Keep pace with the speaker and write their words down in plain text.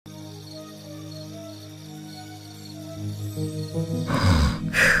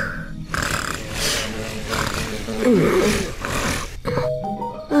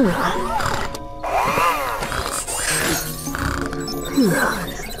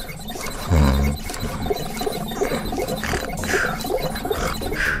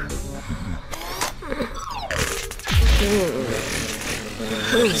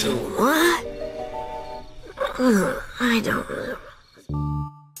What? I don't know.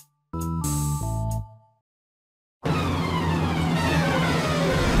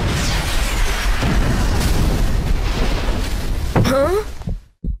 Huh?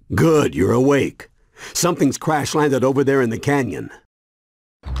 Good, you're awake. Something's crash-landed over there in the canyon.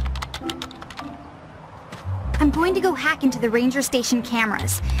 I'm going to go hack into the ranger station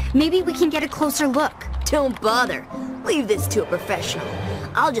cameras. Maybe we can get a closer look. Don't bother. Leave this to a professional.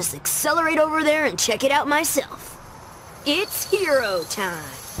 I'll just accelerate over there and check it out myself. It's hero time.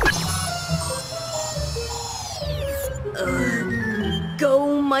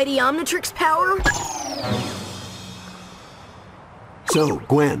 Go mighty Omnitrix power? So,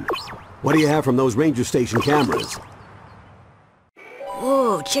 Gwen, what do you have from those ranger station cameras?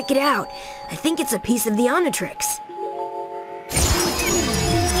 Whoa, check it out. I think it's a piece of the Omnitrix.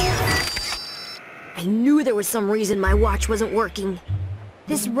 I knew there was some reason my watch wasn't working.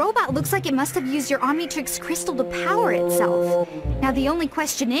 This robot looks like it must have used your Omnitrix crystal to power itself. Now the only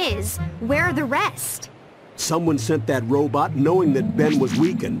question is, where are the rest? Someone sent that robot knowing that Ben was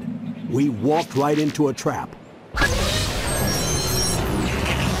weakened. We walked right into a trap.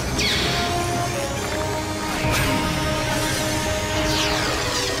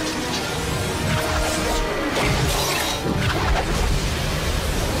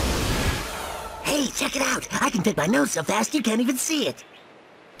 Hey, check it out! I can take my nose so fast you can't even see it!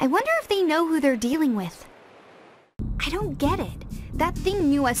 I wonder if they know who they're dealing with. I don't get it. That thing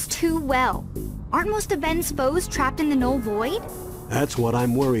knew us too well. Aren't most of Ben's foes trapped in the Null Void? That's what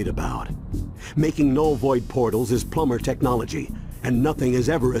I'm worried about. Making Null Void portals is plumber technology, and nothing has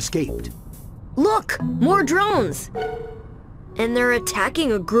ever escaped. Look! More drones! And they're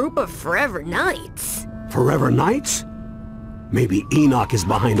attacking a group of Forever Knights. Forever Knights? Maybe Enoch is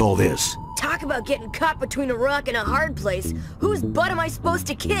behind all this. Talk about getting caught between a rock and a hard place. Whose butt am I supposed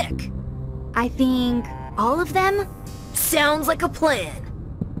to kick? I think all of them? Sounds like a plan.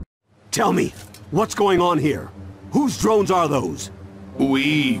 Tell me, what's going on here? Whose drones are those?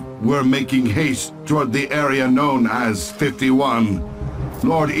 We were making haste toward the area known as 51.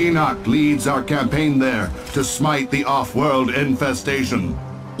 Lord Enoch leads our campaign there to smite the off-world infestation.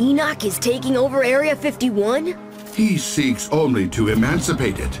 Enoch is taking over Area 51? He seeks only to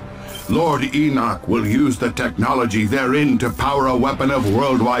emancipate it. Lord Enoch will use the technology therein to power a weapon of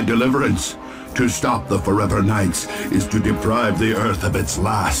worldwide deliverance. To stop the Forever Knights is to deprive the Earth of its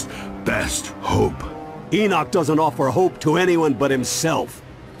last, best hope. Enoch doesn't offer hope to anyone but himself.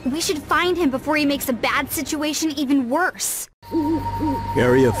 We should find him before he makes a bad situation even worse.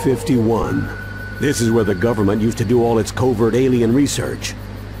 Area 51. This is where the government used to do all its covert alien research.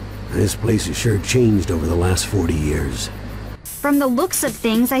 This place has sure changed over the last 40 years. From the looks of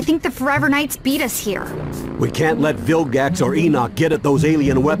things, I think the Forever Knights beat us here. We can't let Vilgax or Enoch get at those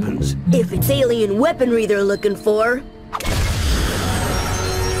alien weapons. If it's alien weaponry they're looking for.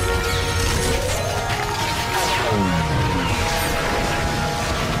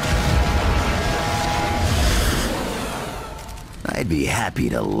 I'd be happy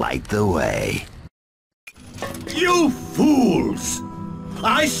to light the way. You fools!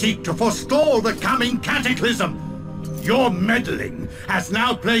 I seek to forestall the coming cataclysm. Your meddling has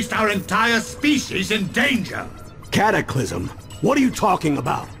now placed our entire species in danger. Cataclysm? What are you talking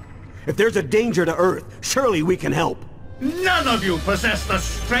about? If there's a danger to Earth, surely we can help. None of you possess the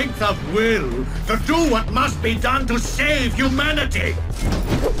strength of will to do what must be done to save humanity.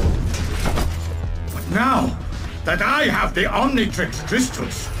 But now that I have the Omnitrix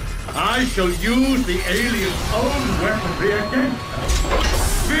crystals, I shall use the aliens' own weaponry against them.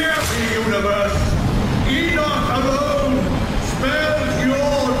 Fear the universe! Enoch alone spells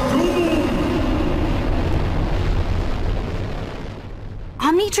your doom!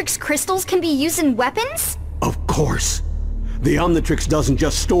 Omnitrix crystals can be used in weapons? Of course. The Omnitrix doesn't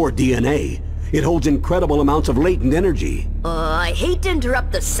just store DNA. It holds incredible amounts of latent energy. I hate to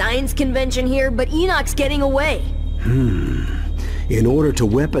interrupt the science convention here, but Enoch's getting away. In order to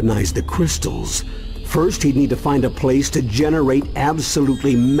weaponize the crystals, first he'd need to find a place to generate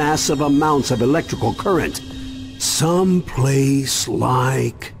absolutely massive amounts of electrical current. Someplace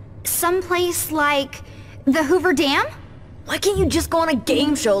like the Hoover Dam? Why can't you just go on a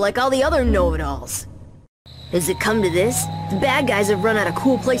game show like all the other know-it-alls? Has it come to this? The bad guys have run out of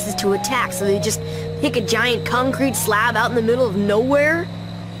cool places to attack, so they just Pick a giant concrete slab out in the middle of nowhere?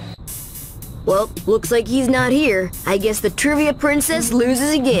 Well, looks like he's not here. I guess the trivia princess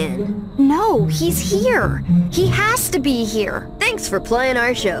loses again. No, he's here. He has to be here. Thanks for playing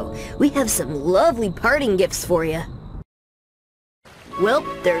our show. We have some lovely parting gifts for you. Well,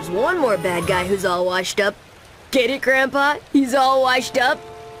 there's one more bad guy who's all washed up. Get it, Grandpa? He's all washed up?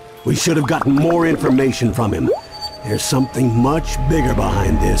 We should have gotten more information from him. There's something much bigger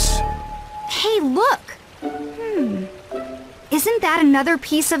behind this. Hey, look! Isn't that another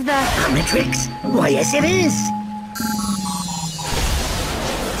piece of the... Omnitrix? Why, yes it is.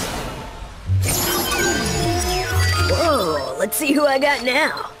 Whoa, let's see who I got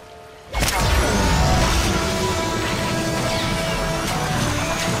now.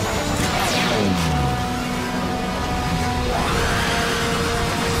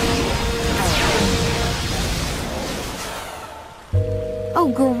 Oh,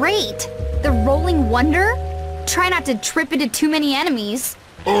 great! The Rolling Wonder? Try not to trip into too many enemies.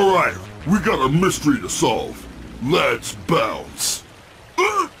 Alright, we got a mystery to solve. Let's bounce.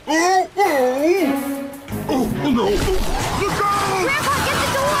 Oh no! Look out! Grandpa, get the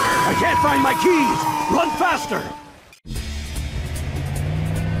door! I can't find my keys! Run faster!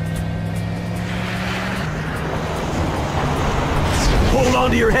 Hold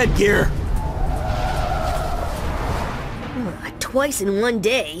on to your headgear! Twice in one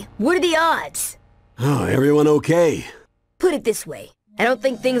day? What are the odds? Oh, everyone okay? Put it this way, I don't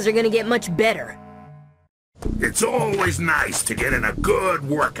think things are gonna get much better. It's always nice to get in a good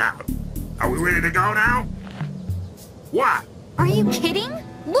workout. Are we ready to go now? What? Are you kidding?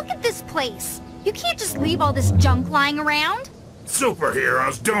 Look at this place. You can't just leave all this junk lying around.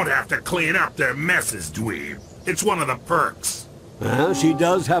 Superheroes don't have to clean up their messes, dweeb. It's one of the perks. Well, she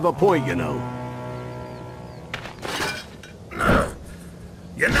does have a point, you know.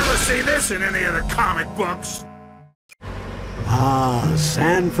 You never see this in any of the comic books. Ah,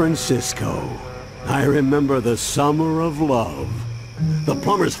 San Francisco. I remember the summer of love. The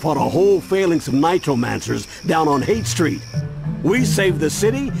plumbers fought a whole phalanx of nitromancers down on Haight Street. We saved the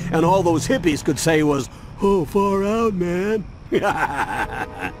city, and all those hippies could say was, "Oh, far out, man."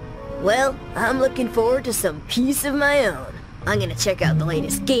 Well, I'm looking forward to some peace of my own. I'm gonna check out the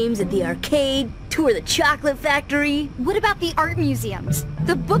latest games at the arcade, tour the chocolate factory. What about the art museums,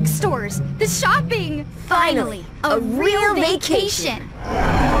 the bookstores, the shopping? Finally, a real vacation.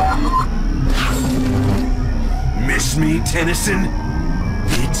 Miss me, Tennyson?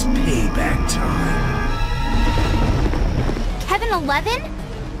 It's payback time. Kevin 11?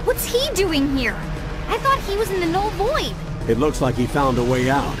 What's he doing here? I thought he was in the Null Void. It looks like he found a way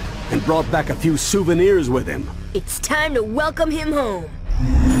out, and brought back a few souvenirs with him. It's time to welcome him home.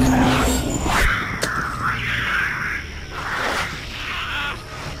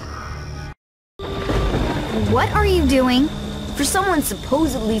 What are you doing? For someone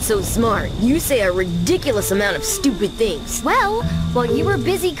supposedly so smart, you say a ridiculous amount of stupid things. Well, while you were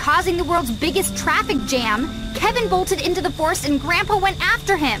busy causing the world's biggest traffic jam, Kevin bolted into the forest and Grandpa went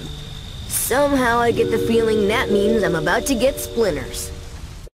after him. Somehow I get the feeling that means I'm about to get splinters.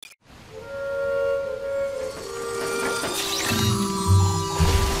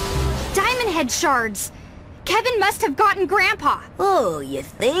 Diamond Head shards! Kevin must have gotten Grandpa! Oh, you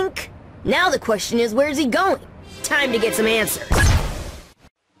think? Now the question is, where's he going? Time to get some answers.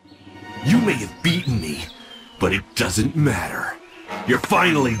 You may have beaten me, but it doesn't matter. You're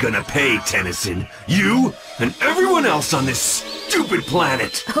finally gonna pay, Tennyson. You and everyone else on this stupid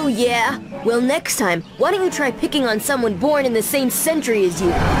planet. Oh yeah? Well, next time, why don't you try picking on someone born in the same century as you?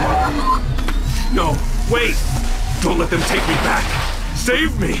 No, wait! Don't let them take me back!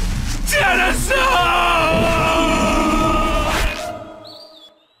 Save me! Tennyson!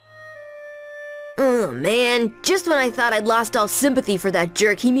 Oh man, just when I thought I'd lost all sympathy for that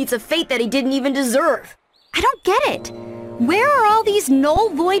jerk, he meets a fate that he didn't even deserve. I don't get it. Where are all these Null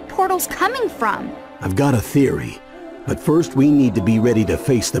Void portals coming from? I've got a theory, but first we need to be ready to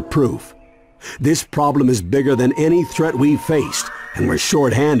face the proof. This problem is bigger than any threat we've faced, and we're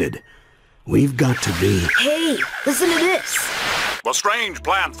short-handed. We've got to be... Hey, listen to this. The strange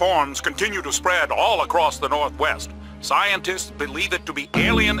plant forms continue to spread all across the Northwest. Scientists believe it to be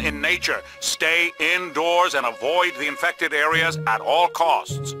alien in nature. Stay indoors and avoid the infected areas at all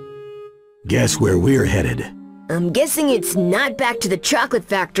costs. Guess where we're headed? I'm guessing it's not back to the chocolate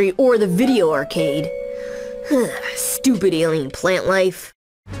factory or the video arcade. Stupid alien plant life.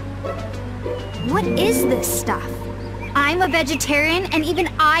 What is this stuff? I'm a vegetarian and even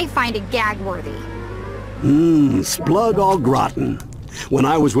I find it gag-worthy. Splug au gratin. When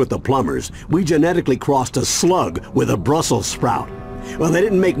I was with the plumbers, we genetically crossed a slug with a Brussels sprout. Well, they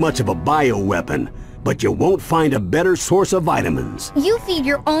didn't make much of a bioweapon, but you won't find a better source of vitamins. You feed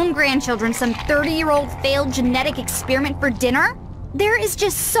your own grandchildren some 30-year-old failed genetic experiment for dinner? There is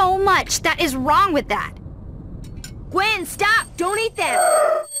just so much that is wrong with that. Gwen, stop! Don't eat them!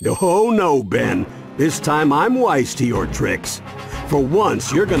 Oh no, Ben. This time I'm wise to your tricks. For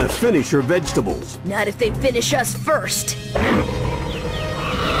once, you're gonna finish your vegetables. Not if they finish us first.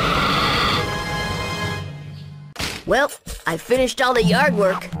 Well, I finished all the yard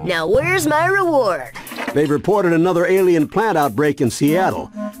work. Now where's my reward? They've reported another alien plant outbreak in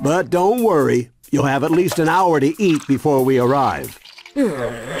Seattle. But don't worry, you'll have at least an hour to eat before we arrive.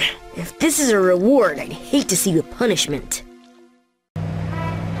 If this is a reward, I'd hate to see the punishment.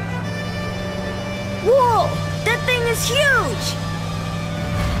 Whoa! That thing is huge!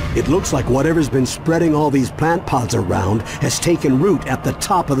 It looks like whatever's been spreading all these plant pods around has taken root at the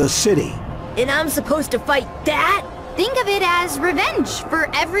top of the city. And I'm supposed to fight that? Think of it as revenge for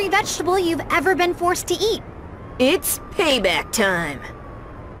every vegetable you've ever been forced to eat. It's payback time.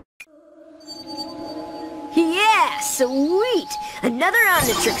 Yeah, sweet! Another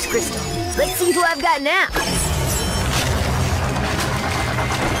Omnitrix crystal. Let's see who I've got now.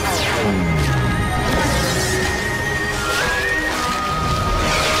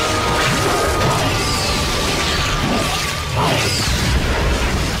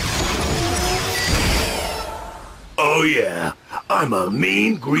 Oh yeah, I'm a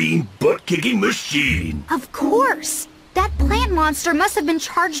mean green butt-kicking machine. Of course! That plant monster must have been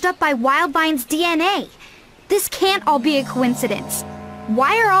charged up by Wildvine's DNA. This can't all be a coincidence.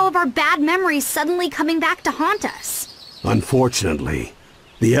 Why are all of our bad memories suddenly coming back to haunt us? Unfortunately,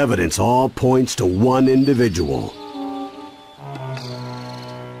 the evidence all points to one individual.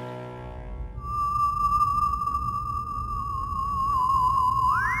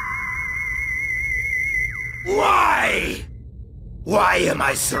 Why? Why am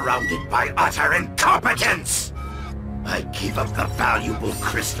I surrounded by utter incompetence? I gave up the valuable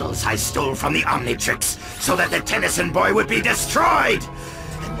crystals I stole from the Omnitrix so that the Tennyson boy would be destroyed!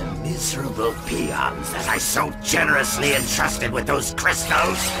 And the miserable peons that I so generously entrusted with those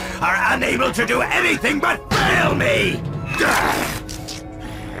crystals are unable to do anything but fail me!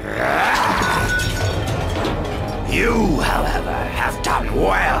 You, however, have done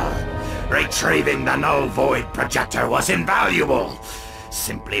well. Retrieving the null void projector was invaluable.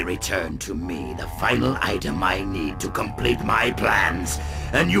 Simply return to me the final item I need to complete my plans,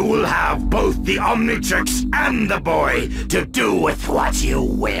 and you will have both the Omnitrix and the boy to do with what you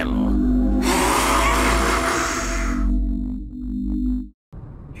will.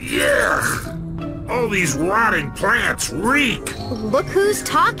 Yeah! All these rotting plants reek! Look who's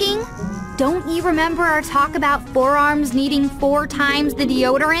talking! Don't you remember our talk about forearms needing 4 times the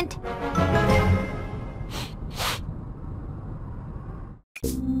deodorant?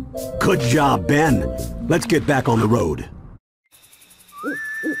 Good job, Ben. Let's get back on the road.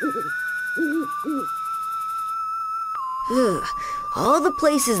 All the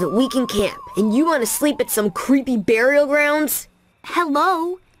places that we can camp, and you want to sleep at some creepy burial grounds?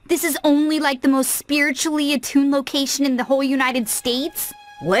 Hello? This is only like the most spiritually attuned location in the whole United States?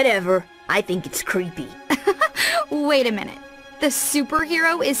 Whatever. I think it's creepy. Wait a minute. The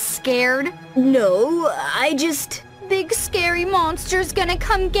superhero is scared? No, I just... Big scary monster's gonna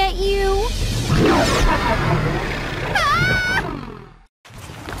come get you.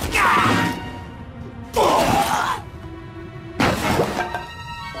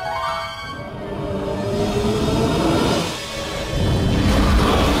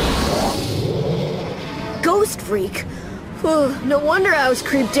 Ghost freak? No wonder I was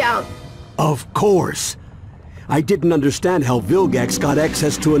creeped out. Of course. I didn't understand how Vilgax got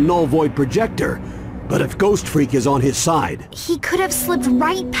access to a null void projector. But if Ghost Freak is on his side... He could have slipped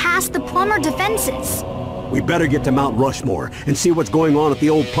right past the plumber defenses. We better get to Mount Rushmore and see what's going on at the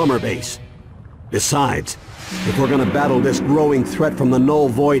old plumber base. Besides, if we're gonna battle this growing threat from the null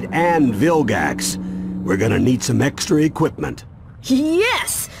void and Vilgax, we're gonna need some extra equipment.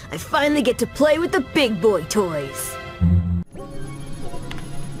 Yes! I finally get to play with the big boy toys.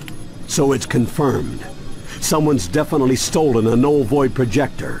 So it's confirmed. Someone's definitely stolen a null void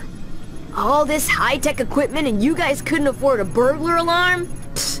projector. All this high-tech equipment and you guys couldn't afford a burglar alarm?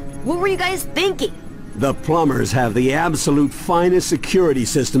 Psst, what were you guys thinking? The plumbers have the absolute finest security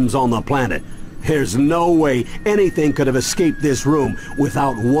systems on the planet. There's no way anything could have escaped this room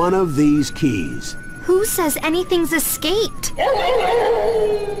without one of these keys. Who says anything's escaped?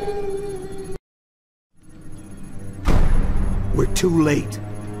 We're too late.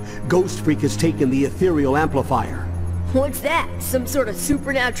 Ghost Freak has taken the ethereal amplifier. What's that? Some sort of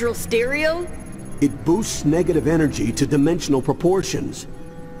supernatural stereo? It boosts negative energy to dimensional proportions.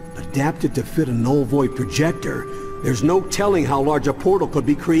 Adapted to fit a null-void projector, there's no telling how large a portal could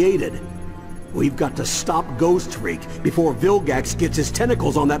be created. We've got to stop Ghost Freak before Vilgax gets his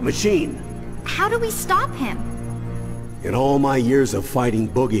tentacles on that machine. How do we stop him? In all my years of fighting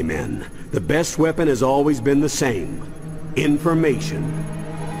boogeymen, the best weapon has always been the same. Information.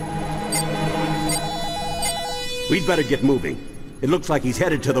 We'd better get moving. It looks like he's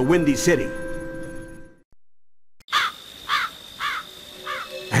headed to the Windy City.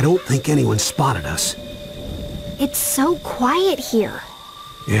 I don't think anyone spotted us. It's so quiet here.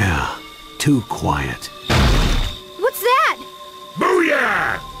 Yeah, too quiet. What's that?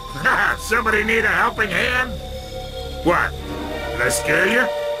 Booyah! Somebody need a helping hand? What? Did I scare you?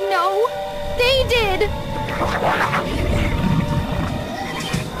 No, they did.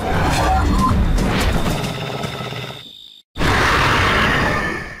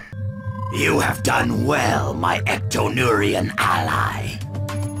 You have done well, my Ectonurian ally.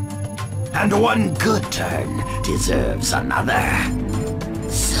 And one good turn deserves another.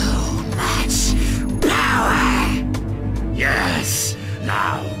 So much power! Yes,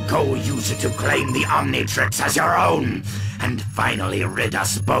 now go use it to claim the Omnitrix as your own, and finally rid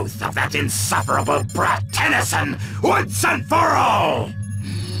us both of that insufferable brat Tennyson once and for all!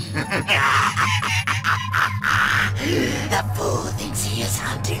 The fool thinks he is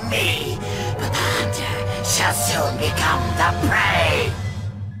hunting me, but the hunter shall soon become the prey!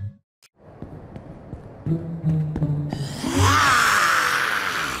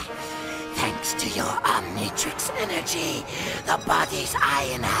 Thanks to your Omnitrix energy, the bodies I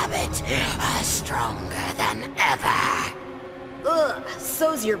inhabit are stronger than ever. Ugh,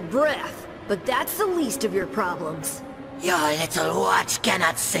 so's your breath. But that's the least of your problems. Your little watch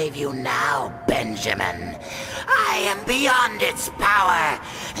cannot save you now, Benjamin. I am beyond its power,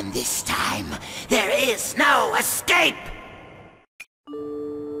 and this time, there is no escape!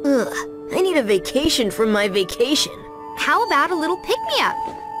 Ugh, I need a vacation from my vacation. How about a little pick-me-up?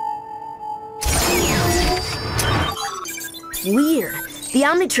 Weird. The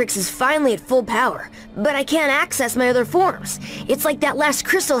Omnitrix is finally at full power, but I can't access my other forms. It's like that last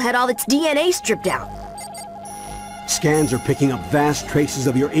crystal had all its DNA stripped out. Scans are picking up vast traces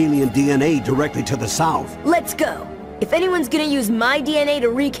of your alien DNA directly to the south. Let's go. If anyone's gonna use my DNA to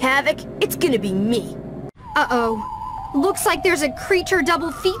wreak havoc, it's gonna be me. Uh-oh. Looks like there's a creature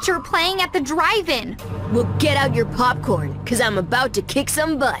double feature playing at the drive-in. Well, get out your popcorn, cause I'm about to kick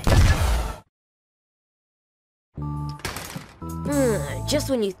some butt. Just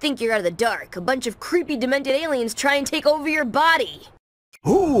when you think you're out of the dark, a bunch of creepy demented aliens try and take over your body.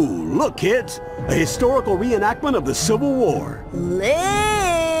 Ooh, look kids! A historical reenactment of the Civil War.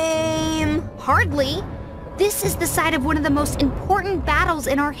 Lame! Hardly. This is the site of one of the most important battles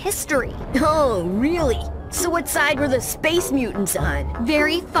in our history. Oh, really? So what side were the space mutants on?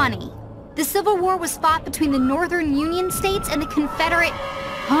 Very funny. The Civil War was fought between the Northern Union states and the Confederate...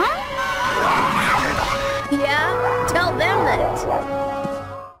 Huh? Yeah? Tell them that.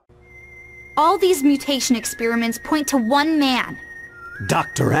 All these mutation experiments point to one man.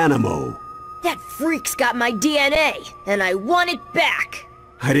 Dr. Animo. That freak's got my DNA, and I want it back.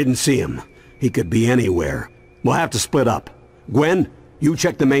 I didn't see him. He could be anywhere. We'll have to split up. Gwen, you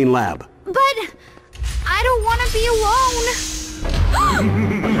check the main lab. But... I don't want to be alone.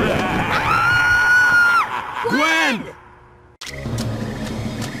 Gwen!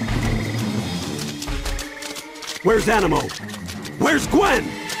 Where's Animo? Where's Gwen?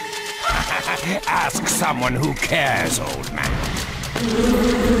 Ask someone who cares, old man.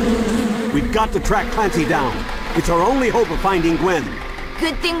 We've got to track Clancy down. It's our only hope of finding Gwen.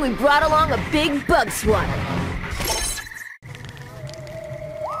 Good thing we brought along a big bug swatter.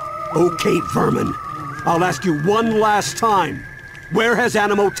 Okay, Vermin. I'll ask you one last time. Where has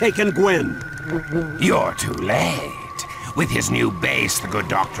Animo taken Gwen? You're too late. With his new base, the good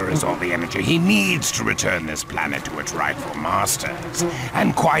doctor has all the energy he needs to return this planet to its rightful masters.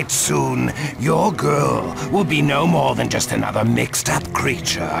 And quite soon, your girl will be no more than just another mixed-up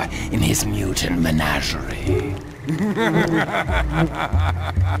creature in his mutant menagerie.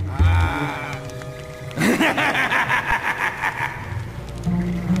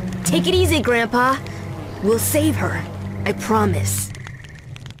 Take it easy, Grandpa. We'll save her. I promise.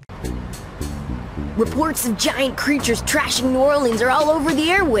 Reports of giant creatures trashing New Orleans are all over the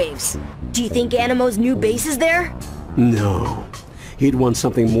airwaves. Do you think Animo's new base is there? No. He'd want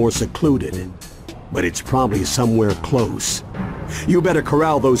something more secluded. But it's probably somewhere close. You better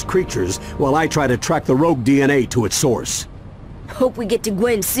corral those creatures while I try to track the rogue DNA to its source. Hope we get to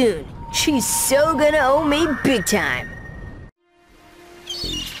Gwen soon. She's so gonna owe me big time.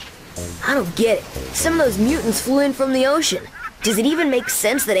 I don't get it. Some of those mutants flew in from the ocean. Does it even make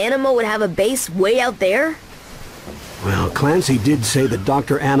sense that Animo would have a base way out there? Well, Clancy did say that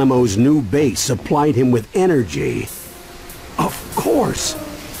Dr. Animo's new base supplied him with energy. Of course!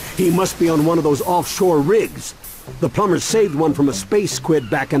 He must be on one of those offshore rigs. The plumbers saved one from a space squid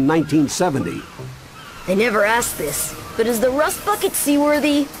back in 1970. I never asked this, but is the rust bucket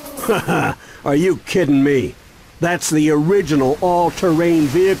seaworthy? Haha, are you kidding me? That's the original all-terrain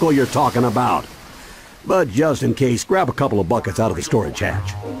vehicle you're talking about. But just in case, grab a couple of buckets out of the storage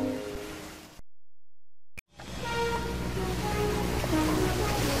hatch.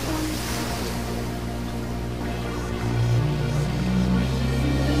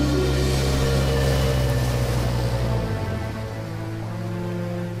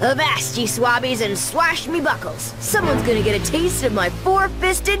 Avast ye swabbies and swash me buckles. Someone's gonna get a taste of my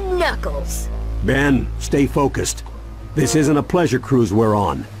four-fisted knuckles. Ben, stay focused. This isn't a pleasure cruise we're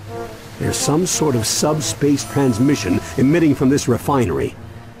on. There's some sort of subspace transmission emitting from this refinery.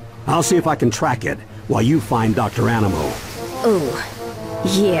 I'll see if I can track it while you find Dr. Animo. Oh,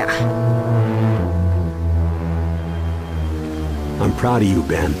 yeah. I'm proud of you,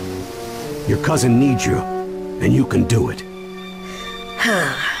 Ben. Your cousin needs you, and you can do it.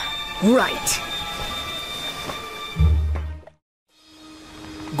 Right.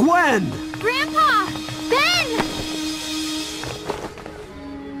 Gwen! Grandpa! Ben!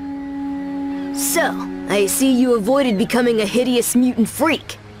 So, I see you avoided becoming a hideous mutant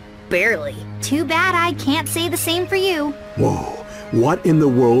freak. Barely. Too bad I can't say the same for you. Whoa. What in the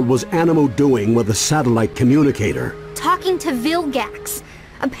world was Animo doing with a satellite communicator? Talking to Vilgax.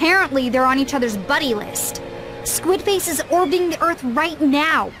 Apparently they're on each other's buddy list. Squidface is orbiting the Earth right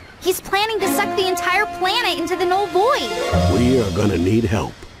now. He's planning to suck the entire planet into the null void. We are gonna need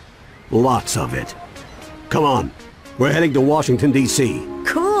help. Lots of it. Come on. We're heading to Washington, D.C.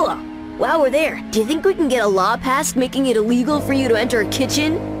 Cool. While we're there, do you think we can get a law passed making it illegal for you to enter a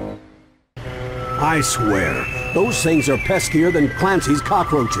kitchen? I swear, those things are peskier than Clancy's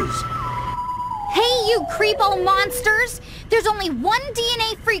cockroaches. Hey, you creepo monsters! There's only one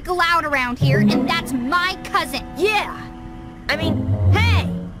DNA freak allowed around here, and that's my cousin. Yeah. I mean, hey!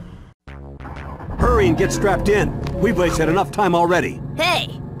 Hurry and get strapped in. We've wasted enough time already.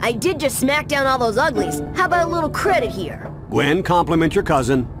 Hey, I did just smack down all those uglies. How about a little credit here? Gwen, compliment your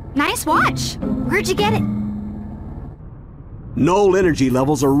cousin. Nice watch. Where'd you get it? Null energy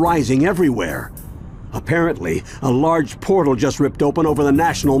levels are rising everywhere. Apparently, a large portal just ripped open over the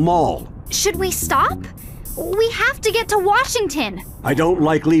National Mall. Should we stop? We have to get to Washington. I don't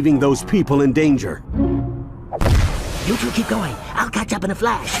like leaving those people in danger. You two keep going. I'll catch up in a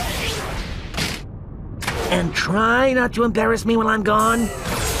flash. And try not to embarrass me while I'm gone.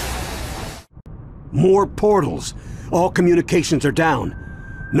 More portals. All communications are down.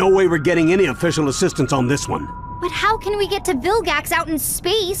 No way we're getting any official assistance on this one. But how can we get to Vilgax out in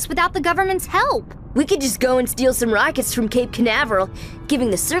space without the government's help? We could just go and steal some rockets from Cape Canaveral.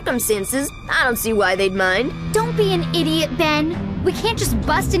 Given the circumstances, I don't see why they'd mind. Don't be an idiot, Ben. We can't just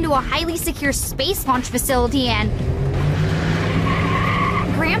bust into a highly secure space launch facility and...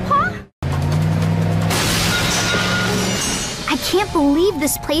 Grandpa? I can't believe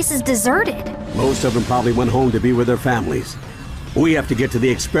this place is deserted. Most of them probably went home to be with their families. We have to get to the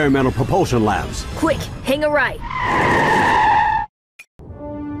experimental propulsion labs. Quick, hang a right.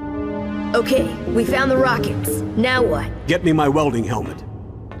 Okay, we found the rockets. Now what? Get me my welding helmet.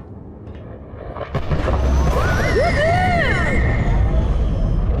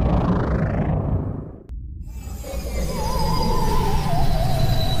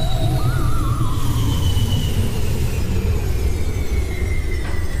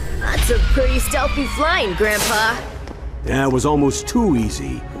 That's a pretty stealthy flying, Grandpa. Yeah, it was almost too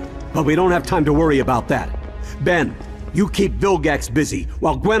easy. But we don't have time to worry about that. Ben, you keep Vilgax busy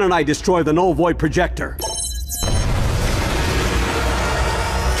while Gwen and I destroy the null void projector.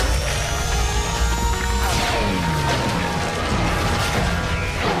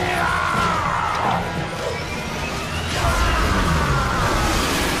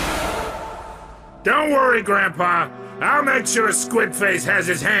 Don't worry, Grandpa. I'll make sure Squidface has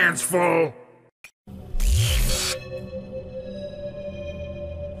his hands full.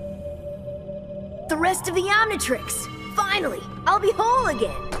 The rest of the Omnitrix. Finally, I'll be whole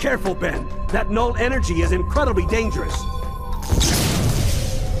again. Careful, Ben. That null energy is incredibly dangerous.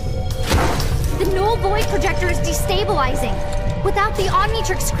 The null void projector is destabilizing. Without the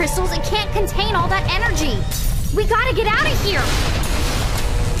Omnitrix crystals, it can't contain all that energy. We gotta get out of here!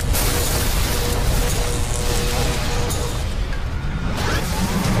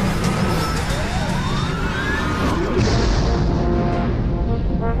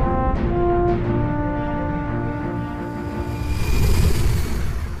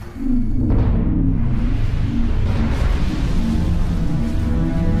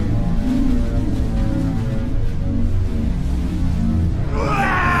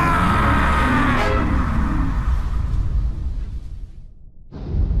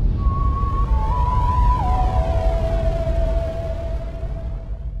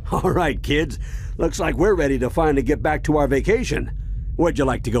 All right, kids. Looks like we're ready to finally get back to our vacation. Where'd you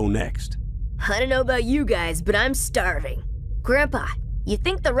like to go next? I don't know about you guys, but I'm starving. Grandpa, you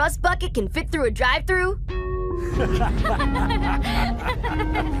think the rust bucket can fit through a drive-thru?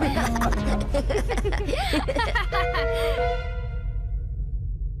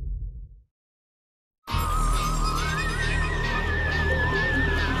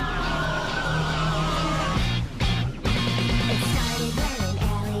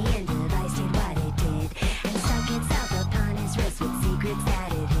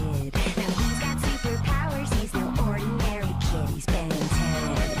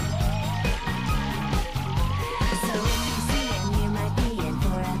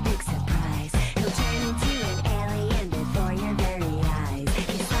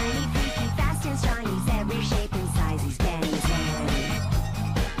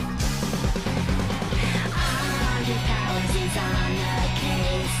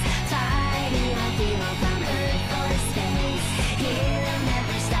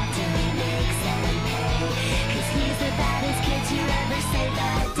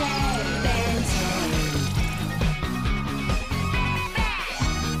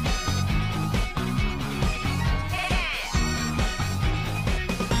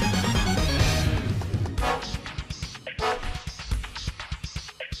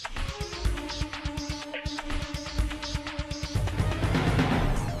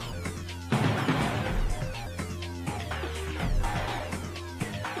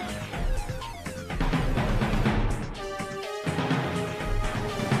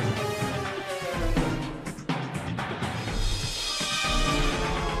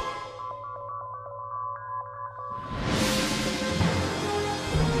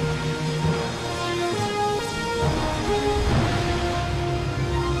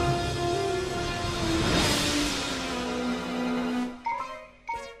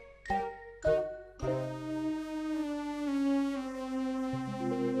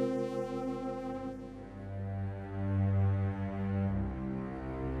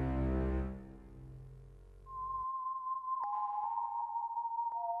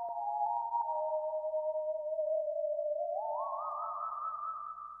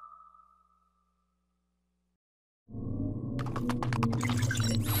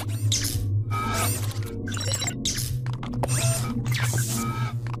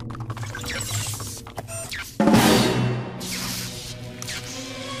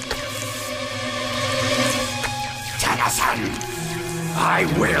 I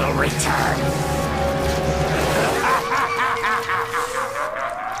will return.